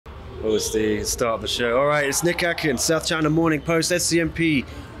What was the start of the show? All right, it's Nick Atkin, South China Morning Post, SCMP,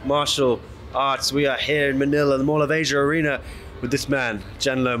 Martial Arts. We are here in Manila, the Mall of Asia Arena, with this man,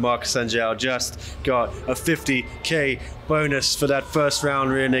 Jhanlo Mark Sangiao. Just got a 50K bonus for that first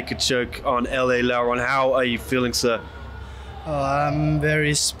round rear naked choke on LA Lauron. How are you feeling, sir? Oh, I'm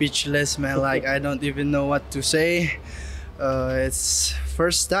very speechless, man. Like, I don't even know what to say. It's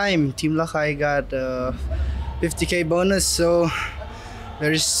first time Team Lakay got 50K bonus, so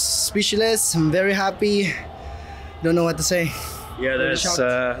very speechless. I'm very happy. Don't know what to say. Yeah, there's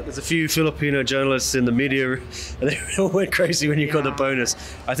a few Filipino journalists in the media, and they all went crazy when you got the bonus.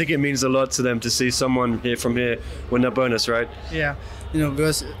 I think it means a lot to them to see someone here from here win that bonus, right? Yeah,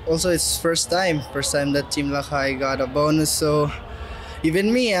 because also it's first time that Team Lakay got a bonus. So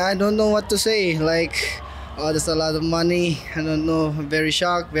even me, I don't know what to say. Like, oh, there's a lot of money. I don't know. I'm very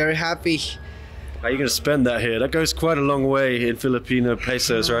shocked, very happy. How are you going to spend that here? That goes quite a long way in Filipino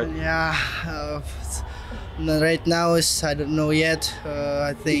pesos, right? Right now I don't know yet.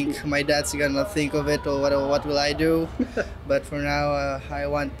 I think my dad's gonna think of it, or what will I do. But for now, I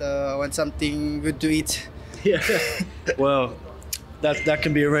want something good to eat. Yeah. Well, that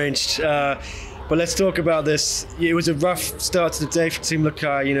can be arranged. But let's talk about this. It was a rough start to the day for Team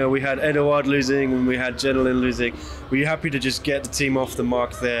Lakay. You know, we had Edouard losing and we had Jhanlo losing. Were you happy to just get the team off the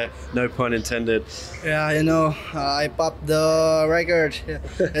mark there? No pun intended. Yeah, I popped the record.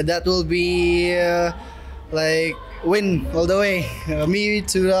 That will be like win all the way. Me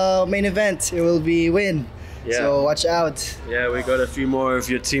to the main event. It will be win. Yeah. So watch out. Yeah, we got a few more of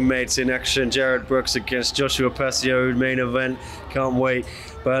your teammates in action. Jared Brooks against Joshua Pasio, main event. Can't wait.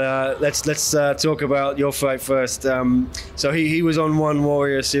 But let's talk about your fight first. So he was on One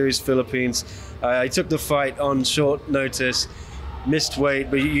Warrior Series Philippines. He took the fight on short notice, missed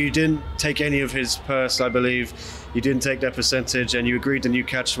weight, but you didn't take any of his purse, I believe. You didn't take that percentage, and you agreed to new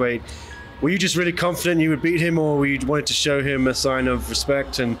catch weight. Were you just really confident you would beat him, or were you wanted to show him a sign of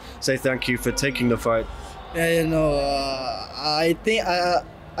respect and say thank you for taking the fight? Yeah, I think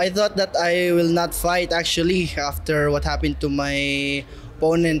I thought that I will not fight actually after what happened to my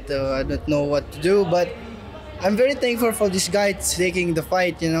opponent. I don't know what to do, but I'm very thankful for this guy taking the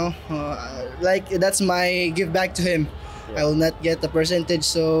fight. Like, that's my give back to him. Yeah. I will not get the percentage,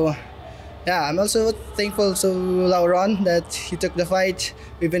 so yeah, I'm also thankful to Lauron that he took the fight,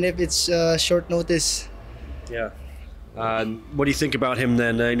 even if it's short notice. Yeah. What do you think about him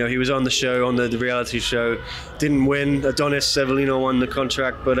then? He was on the show, on the reality show, didn't win. Adonis Severino won the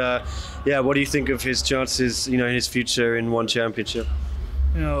contract, but yeah, what do you think of his chances, in his future in one championship?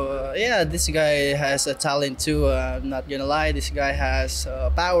 Yeah, this guy has a talent too. I'm not gonna lie, this guy has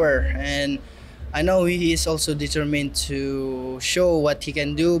power, and I know he is also determined to show what he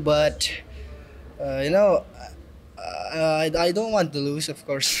can do, but I don't want to lose, of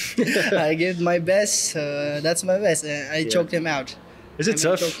course. I give my best. That's my best. I choked him out. Is it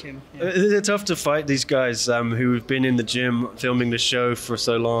tough? Is it tough to fight these guys who've been in the gym filming the show for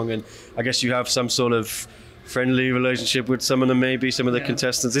so long, and I guess you have some sort of friendly relationship with some of them, maybe some of the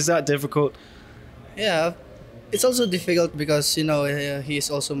contestants? Is that difficult? Yeah, it's also difficult because he's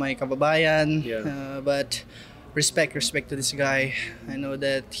also my kababayan. Yeah. But respect to this guy. I know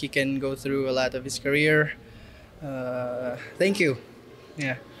that he can go through a lot of his career. Thank you.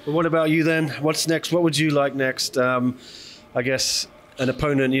 Yeah. But what about you then? What's next? What would you like next? I guess an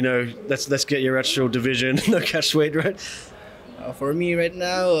opponent. Let's get your actual division, no catch weight, right? For me right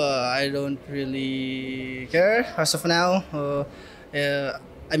now, I don't really care as of now.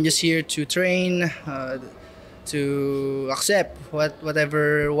 I'm just here to train, to accept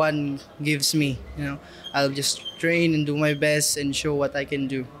whatever one gives me. I'll just train and do my best and show what I can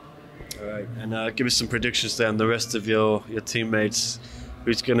do. All right, and give us some predictions then. The rest of your teammates,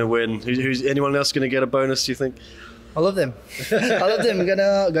 who's going to win? Who's anyone else going to get a bonus? Do you think? All of them. All of them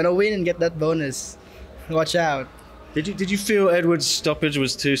gonna win and get that bonus. Watch out. Did you feel Edward's stoppage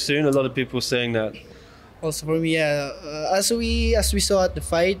was too soon? A lot of people saying that. Also for me, yeah. As we saw at the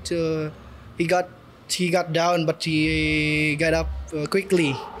fight, he got down, but he got up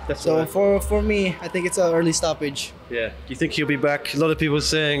quickly. So for me, I think it's an early stoppage. Yeah. Do you think he'll be back? A lot of people are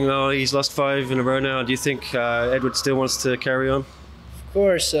saying, oh, he's lost 5 in a row now. Do you think Edward still wants to carry on? Of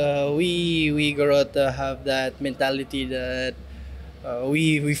course, we gotta have that mentality that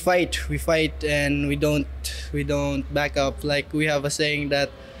we fight and we don't back up. Like, we have a saying that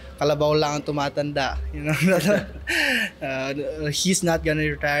kalabaw lang ang tumatanda. He's not gonna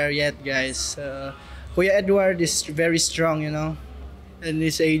retire yet, guys. Kuya Edward is very strong, in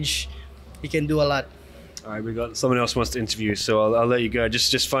his age, he can do a lot. All right, we got someone else wants to interview, so I'll let you go.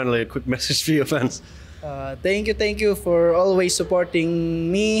 Just finally, a quick message for your fans. Thank you for always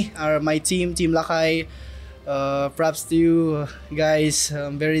supporting me, my team, Team Lakay. Props to you guys.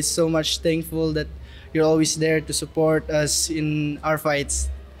 I'm very so much thankful that you're always there to support us in our fights.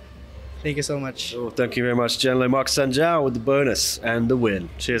 Thank you so much. Oh, thank you very much, Jhanlo Mark Sangiao with the bonus and the win.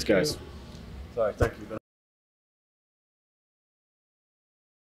 Cheers, guys. Sorry, thank you.